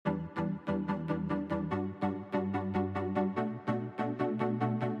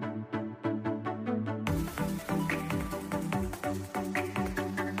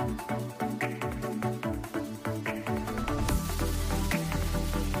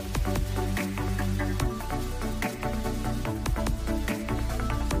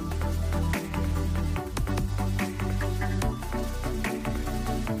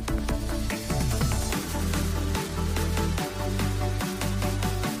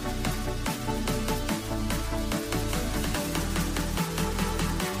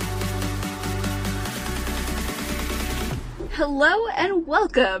Hello and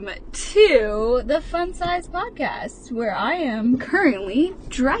welcome to the Fun Size Podcast, where I am currently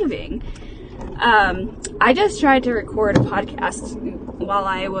driving. I just tried to record a podcast while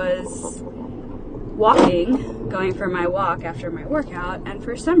I was walking, going for my walk after my workout, and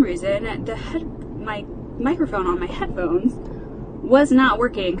for some reason my microphone on my headphones was not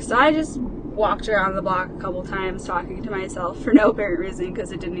working, so I just walked around the block a couple times talking to myself for no apparent reason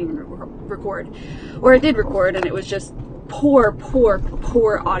because it didn't even record. Or it did record and it was just poor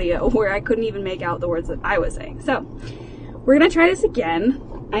audio where I couldn't even make out the words that I was saying. So we're gonna try this again.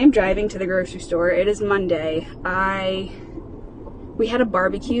 I am driving to the grocery store. It is Monday. We had a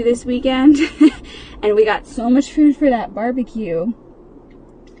barbecue this weekend and we got so much food for that barbecue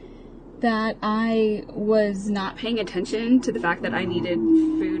that I was not paying attention to the fact that I needed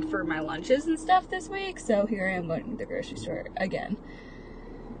food for my lunches and stuff this week. So here I am going to the grocery store again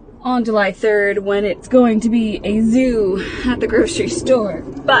on July 3rd when it's going to be a zoo at the grocery store.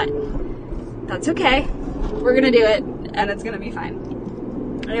 But that's okay. We're gonna do it and it's gonna be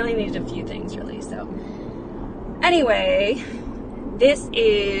fine. I only needed a few things really. So anyway, this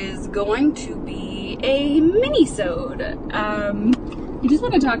is going to be a mini-sode. I just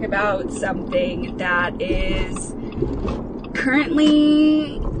want to talk about something that is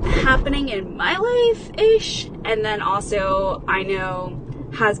currently happening in my life-ish, and then also I know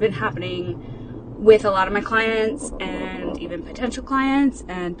has been happening with a lot of my clients and even potential clients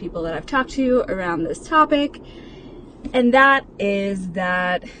and people that I've talked to around this topic. And that is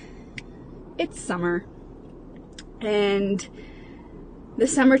that it's summer, and the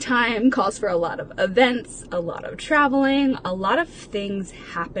summertime calls for a lot of events, a lot of traveling, a lot of things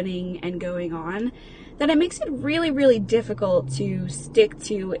happening and going on, that it makes it really, really difficult to stick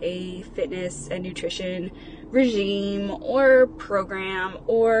to a fitness and nutrition regime or program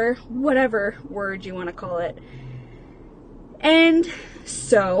or whatever word you want to call it. And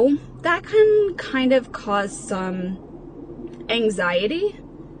so that can kind of cause some anxiety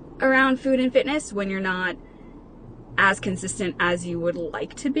around food and fitness when you're not as consistent as you would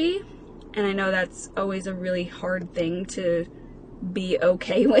like to be. And I know that's always a really hard thing to be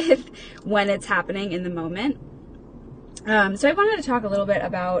okay with when it's happening in the moment. So I wanted to talk a little bit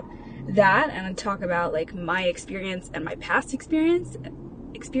about that and talk about like my experience and my past experiences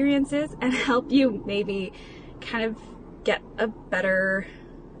and help you maybe kind of get a better,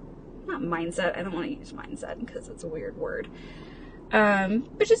 not mindset, I don't want to use mindset because it's a weird word,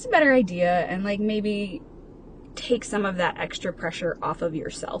 but just a better idea and like maybe take some of that extra pressure off of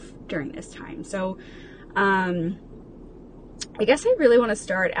yourself during this time. So I guess I really want to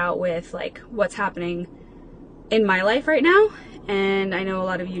start out with like what's happening in my life right now. And I know a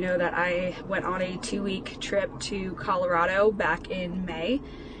lot of you know that I went on a 2-week trip to Colorado back in May.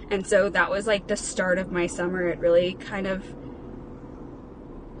 And so that was like the start of my summer. It really kind of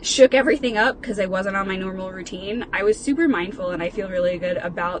shook everything up because I wasn't on my normal routine. I was super mindful and I feel really good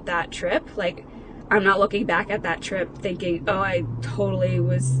about that trip. Like, I'm not looking back at that trip thinking, oh, I totally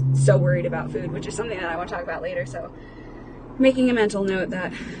was so worried about food, which is something that I want to talk about later. So making a mental note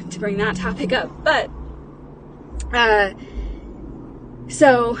that to bring that topic up. But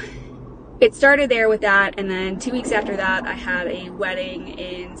so it started there with that. And then 2 weeks after that, I had a wedding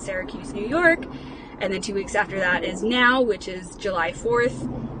in Syracuse, New York. And then 2 weeks after that is now, which is July 4th.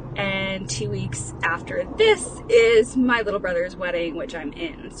 And 2 weeks after this is my little brother's wedding, which I'm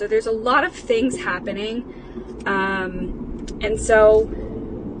in. So there's a lot of things happening. And so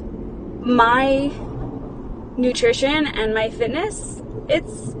my nutrition and my fitness,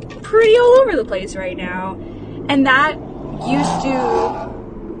 it's pretty all over the place right now. And that used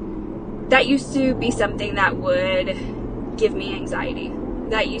to be something that would give me anxiety.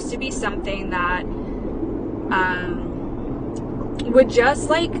 That used to be something that would just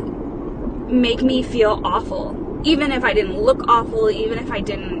like make me feel awful, even if I didn't look awful, even if I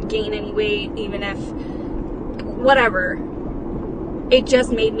didn't gain any weight, even if whatever. It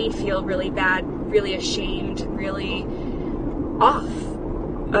just made me feel really bad, really ashamed, really off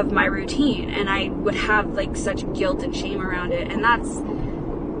of my routine, and I would have like such guilt and shame around it. And that's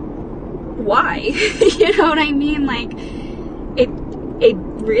why you know what I mean? Like it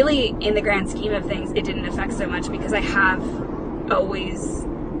really, in the grand scheme of things, it didn't affect so much because I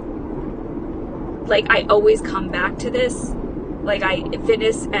always come back to this. Like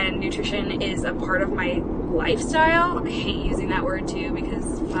fitness and nutrition is a part of my lifestyle. I hate using that word too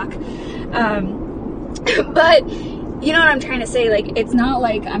because fuck. But you know what I'm trying to say? Like, it's not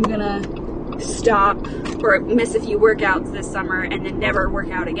like I'm gonna stop or miss a few workouts this summer and then never work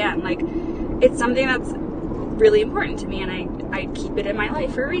out again. Like, it's something that's really important to me and I keep it in my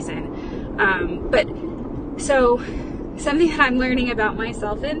life for a reason. But so something that I'm learning about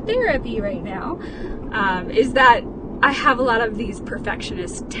myself in therapy right now, is that I have a lot of these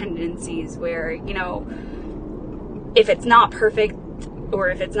perfectionist tendencies where, you know, if it's not perfect or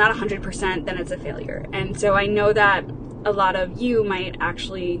if it's not 100%, then it's a failure. And so I know that a lot of you might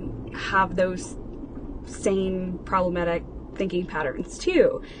actually have those same problematic thinking patterns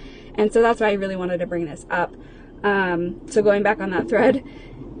too. And so that's why I really wanted to bring this up. So going back on that thread,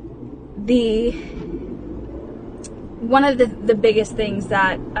 one of the biggest things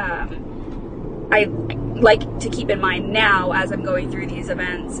that I like to keep in mind now as I'm going through these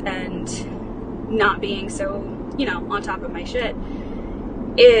events and not being so, you know, on top of my shit,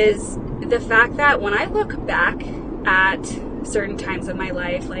 is the fact that when I look back at certain times of my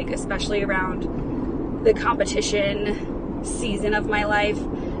life, like especially around the competition season of my life,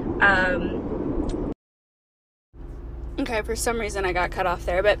 okay, for some reason I got cut off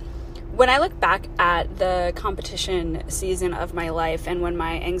there, but when I look back at the competition season of my life and when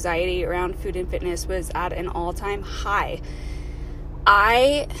my anxiety around food and fitness was at an all-time high,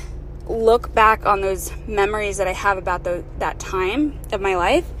 I look back on those memories that I have about that time of my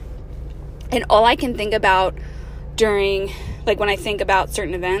life, and all I can think about during, like when I think about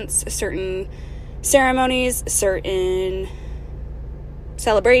certain events, certain ceremonies, certain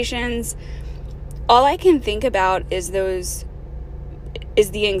celebrations, all I can think about is the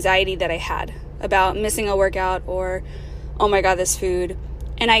anxiety that I had about missing a workout or, oh my God, this food.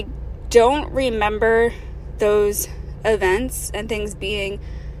 And I don't remember those events and things being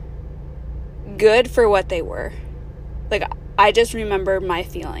good for what they were. Like, I just remember my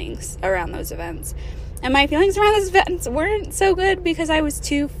feelings around those events. And my feelings around those events weren't so good because I was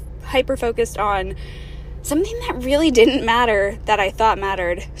too hyper-focused on something that really didn't matter that I thought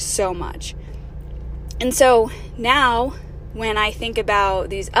mattered so much. And so now, when I think about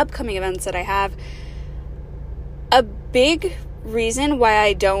these upcoming events that I have, a big reason why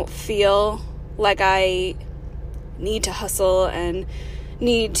I don't feel like I need to hustle and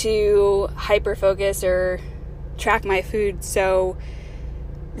need to hyper-focus or track my food so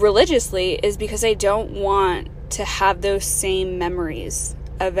religiously is because I don't want to have those same memories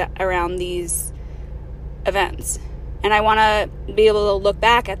around these events. And I want to be able to look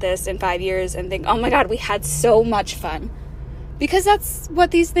back at this in 5 years and think, oh my God, we had so much fun. Because that's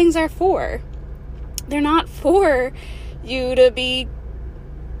what these things are for. They're not for you to be,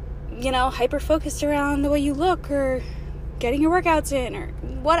 you know, hyper-focused around the way you look or getting your workouts in or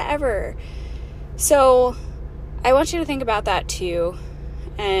whatever. So I want you to think about that too.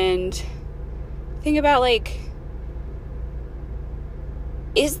 And think about, like,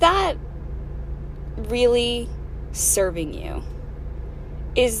 is that really serving you?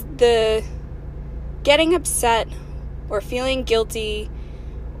 Is the getting upset or feeling guilty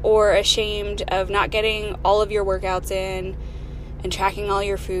or ashamed of not getting all of your workouts in and tracking all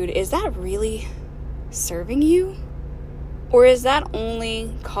your food, is that really serving you? Or is that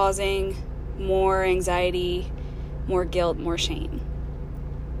only causing more anxiety, more guilt, more shame?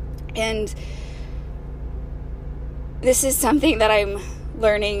 And this is something that I'm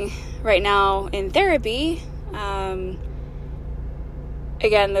learning right now in therapy.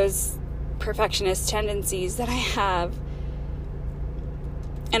 Again, those perfectionist tendencies that I have,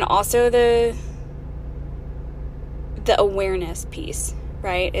 and also the awareness piece,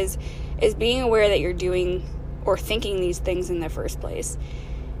 right, is being aware that you're doing or thinking these things in the first place.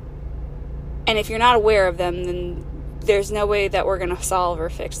 And if you're not aware of them, then there's no way that we're going to solve or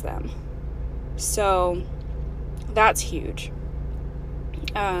fix them. So that's huge.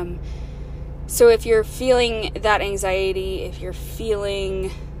 So if you're feeling that anxiety, if you're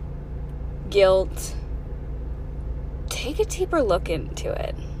feeling guilt, take a deeper look into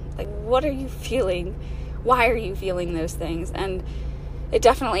it. Like, what are you feeling? Why are you feeling those things? And it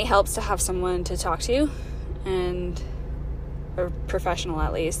definitely helps to have someone to talk to, and a professional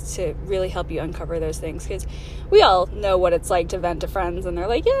at least, to really help you uncover those things, because we all know what it's like to vent to friends and they're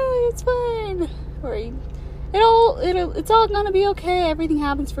like, yeah, it's fine, or it's all gonna be okay, everything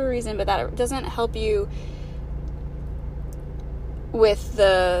happens for a reason. But that doesn't help you with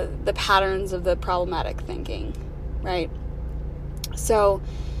the patterns of the problematic thinking, right? So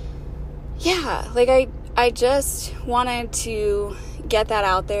yeah, like I just wanted to get that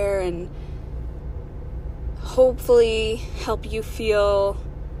out there and hopefully help you feel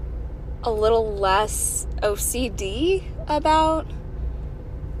a little less OCD about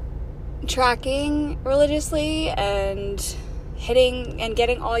tracking religiously and hitting and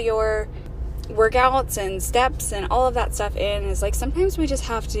getting all your workouts and steps and all of that stuff in. Is like, sometimes we just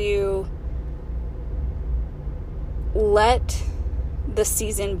have to let the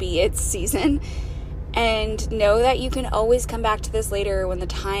season be its season And know that you can always come back to this later when the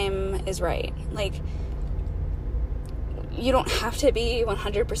time is right. Like, you don't have to be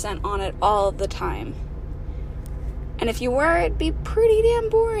 100% on it all the time. And if you were, it'd be pretty damn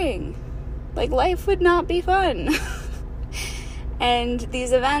boring. Like, life would not be fun. And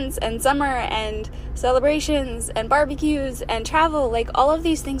these events and summer and celebrations and barbecues and travel, like, all of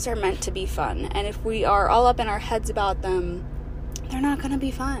these things are meant to be fun. And if we are all up in our heads about them, they're not going to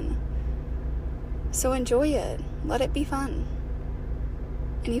be fun. So enjoy it. Let it be fun.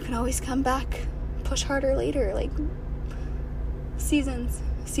 And you can always come back, push harder later. Like,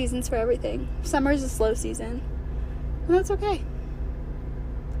 seasons for everything. Summer's a slow season, and that's okay.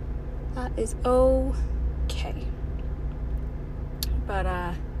 That is okay. But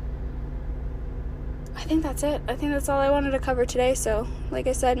I think that's it. I think that's all I wanted to cover today. So, like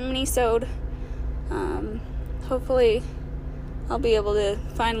I said, mini-sode. Hopefully I'll be able to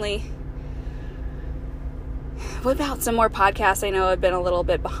finally whip out some more podcasts. I know I've been a little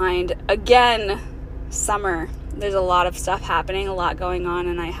bit behind. Again, summer. There's a lot of stuff happening, a lot going on,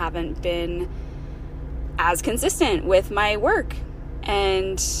 and I haven't been as consistent with my work.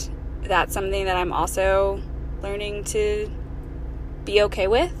 And that's something that I'm also learning to be okay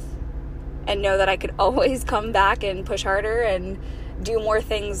with, and know that I could always come back and push harder and do more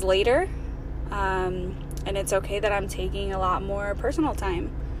things later. And it's okay that I'm taking a lot more personal time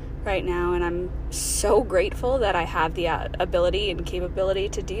right now, and I'm so grateful that I have the ability and capability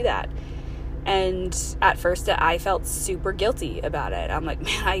to do that. And at first I felt super guilty about it. I'm like,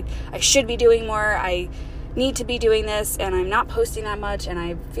 man, I should be doing more. I need to be doing this, and I'm not posting that much, and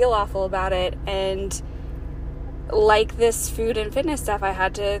I feel awful about it. And like this food and fitness stuff, I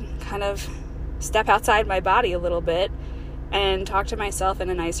had to kind of step outside my body a little bit and talk to myself in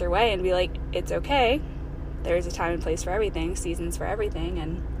a nicer way and be like, it's okay. There's a time and place for everything, seasons for everything,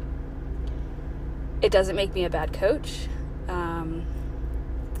 and it doesn't make me a bad coach.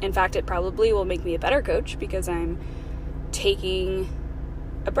 In fact, it probably will make me a better coach because I'm taking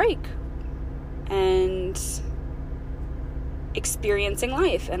a break and experiencing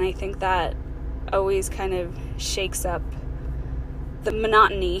life. And I think that always kind of shakes up the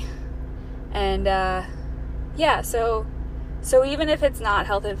monotony. And so even if it's not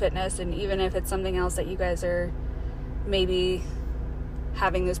health and fitness, and even if it's something else that you guys are maybe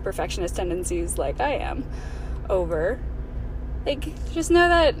having those perfectionist tendencies like I am over, like, just know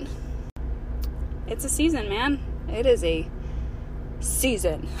that it's a season, man. It is a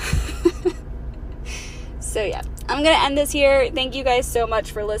season. So yeah, I'm going to end this here. Thank you guys so much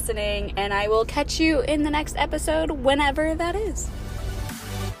for listening, and I will catch you in the next episode, whenever that is.